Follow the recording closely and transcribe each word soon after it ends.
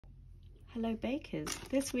Hello bakers.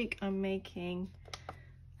 This week I'm making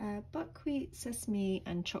buckwheat, sesame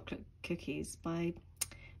and chocolate cookies by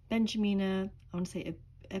Benjamina, I want to say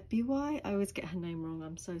Ebuehi. I always get her name wrong,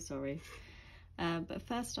 I'm so sorry. But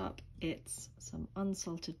first up, it's some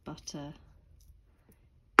unsalted butter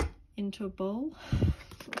into a bowl.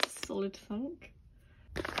 That's a solid thunk.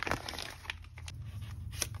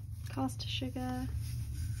 Caster sugar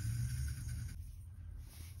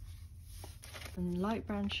and light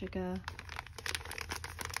brown sugar.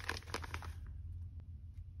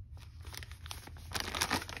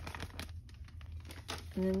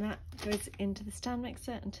 And then that goes into the stand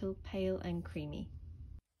mixer until pale and creamy.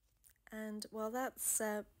 And while that's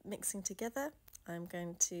mixing together, I'm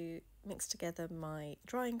going to mix together my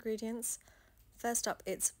dry ingredients. First up,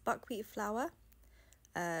 it's buckwheat flour,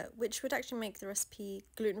 which would actually make the recipe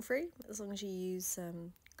gluten-free, as long as you use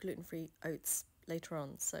gluten-free oats later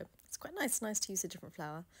on. So it's quite nice to use a different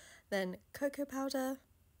flour. Then cocoa powder,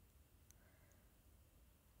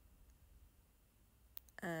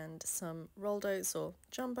 and some rolled oats or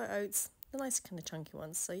jumbo oats, the nice kind of chunky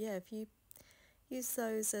ones. So yeah, if you use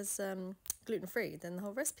those as gluten-free, then the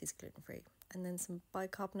whole recipe is gluten-free. And then some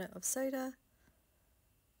bicarbonate of soda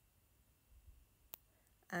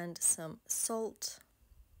and some salt.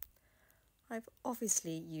 I've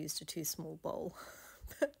obviously used a too small bowl,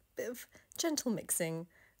 but a bit of gentle mixing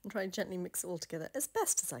and try to gently mix it all together as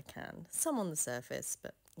best as I can. Some on the surface,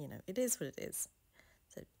 but you know, it is what it is.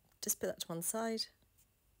 So just put that to one side.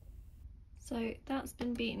 So that's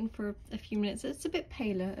been beaten for a few minutes. It's a bit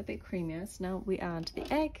paler, a bit creamier. So now we add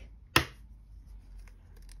the egg.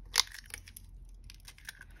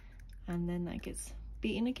 And then that gets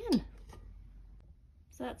beaten again.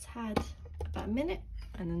 So that's had about a minute,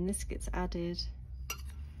 and then this gets added.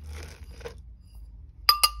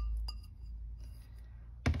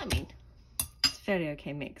 I mean, it's fairly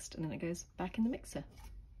okay mixed, and then it goes back in the mixer.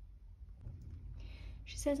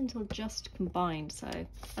 She says until just combined, so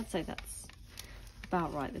I'd say that's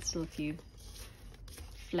about right. There's still a few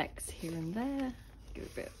flecks here and there. Give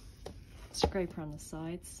it a bit of scrape around the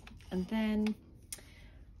sides, and then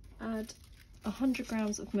add 100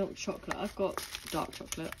 grams of milk chocolate. I've got dark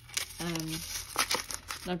chocolate, and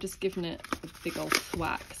I've just given it a big old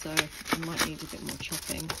thwack, so I might need a bit more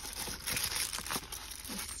chopping.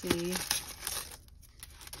 Let's see.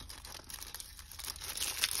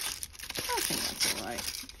 I think that's all right.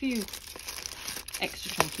 A few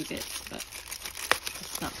extra chunky bits, but I'll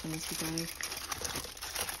snap them as we go.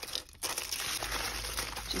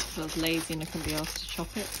 Just because I was lazy and I couldn't be asked to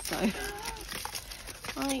chop it, so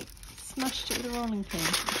I smashed it with a rolling pin,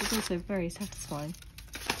 which is also very satisfying.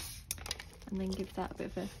 And then give that a bit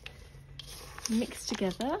of a mix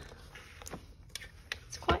together.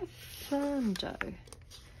 It's quite a firm dough.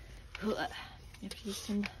 You have to use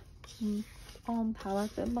some arm power, a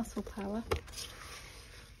bit of muscle power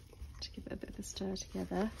to give it a bit of a stir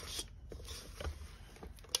together.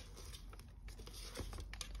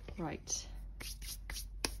 Right.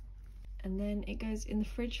 And then it goes in the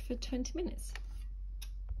fridge for 20 minutes.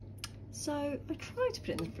 So I tried to put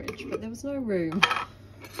it in the fridge, but there was no room.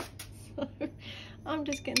 So I'm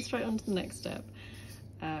just getting straight on to the next step,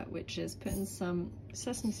 which is putting some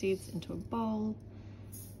sesame seeds into a bowl.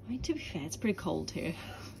 I mean, to be fair, it's pretty cold here,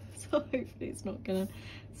 so hopefully it's not going to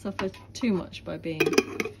suffer too much by being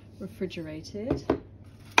refrigerated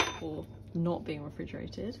or not being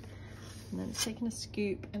refrigerated. And then it's taking a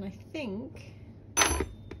scoop, and I think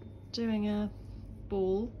doing a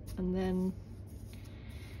ball and then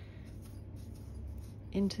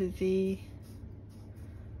into the,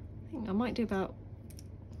 I think I might do about,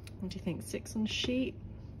 what do you think, 6 on a sheet?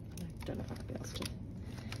 I don't know if I'll be able to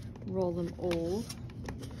roll them all.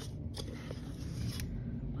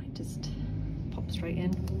 Might just pop straight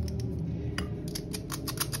in.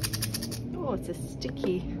 Oh, it's a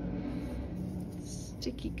sticky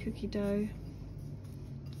cookie dough.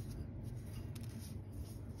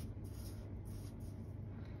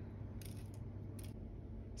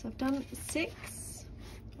 So I've done 6,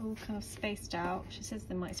 all kind of spaced out. She says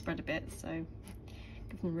they might spread a bit, so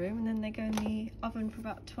give them room, and then they go in the oven for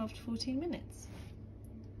about 12 to 14 minutes.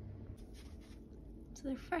 So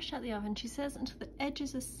they're fresh out the oven. She says until the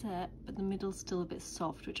edges are set, but the middle's still a bit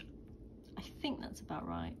soft, which I think that's about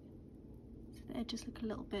right. So the edges look a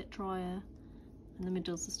little bit drier, and the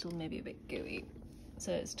middles are still maybe a bit gooey.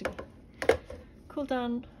 So it's to cool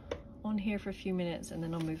down on here for a few minutes, and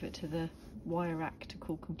then I'll move it to the wire rack to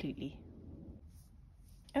cool completely.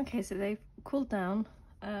 Okay, so they've cooled down.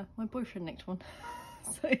 My boyfriend nicked one,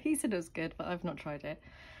 so he said it was good, but I've not tried it.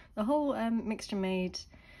 The whole mixture made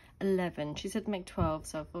 11. She said make 12,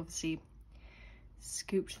 so I've obviously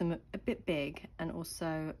scooped them a bit big, and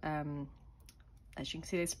also as you can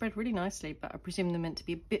see they spread really nicely, but I presume they're meant to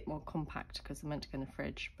be a bit more compact because they're meant to go in the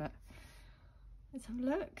fridge. But let's have a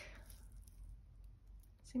look.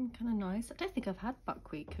 Seem kind of nice. I don't think I've had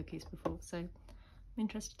buckwheat cookies before, so I'm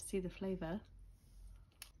interested to see the flavour.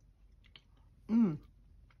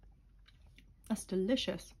 That's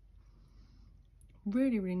delicious.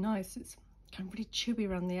 Really, really nice. It's kind of really chewy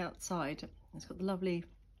around the outside. It's got the lovely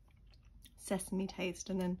sesame taste,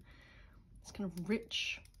 and then it's kind of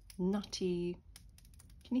rich, nutty.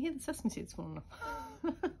 Can you hear the sesame seeds falling off?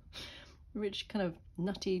 Rich, kind of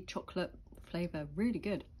nutty chocolate flavour. Really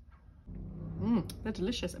good. They're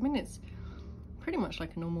delicious. I mean, it's pretty much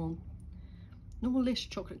like a normal-ish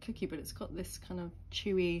chocolate cookie, but it's got this kind of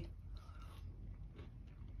chewy.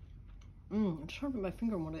 I'm just trying to put my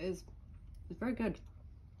finger on what it is. It's very good.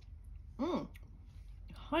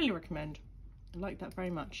 Highly recommend. I like that very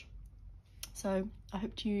much. So I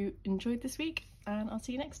hope you enjoyed this week, and I'll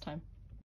see you next time.